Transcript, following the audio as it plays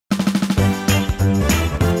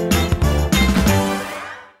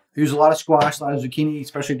I use a lot of squash, a lot of zucchini,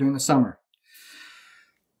 especially during the summer.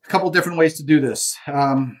 A couple different ways to do this.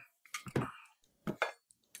 Cut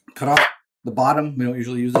off the bottom. We don't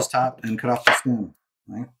usually use this top, and cut off the stem.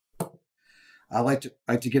 Right? I like to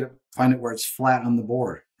find it where it's flat on the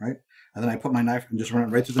board, right? And then I put my knife and just run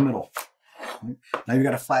it right through the middle. Right? Now you've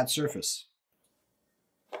got a flat surface.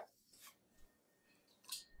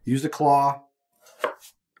 Use the claw.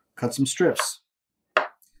 Cut some strips.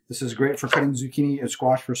 This is great for cutting zucchini and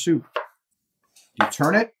squash for soup. You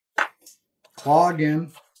turn it, claw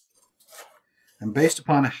again, and based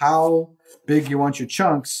upon how big you want your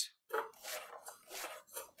chunks,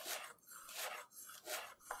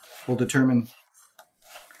 will determine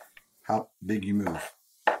how big you move.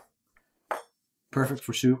 Perfect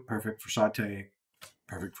for soup, perfect for saute,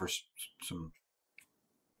 perfect for some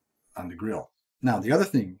on the grill. Now, the other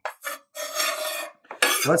thing,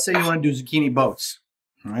 let's say you want to do zucchini boats,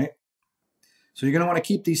 all right? So you're going to want to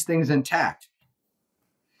keep these things intact.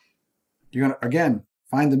 You're going to, again,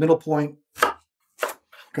 find the middle point,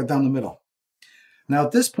 cut down the middle. Now,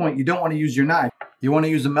 at this point, you don't want to use your knife. You want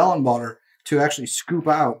to use a melon butter to actually scoop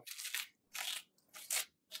out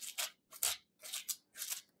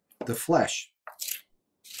the flesh.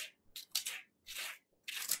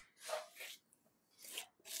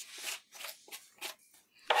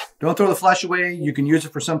 Don't throw the flesh away. You can use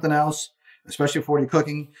it for something else, especially for your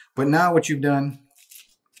cooking. But now what you've done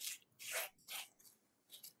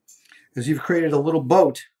is you've created a little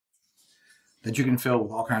boat that you can fill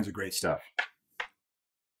with all kinds of great stuff.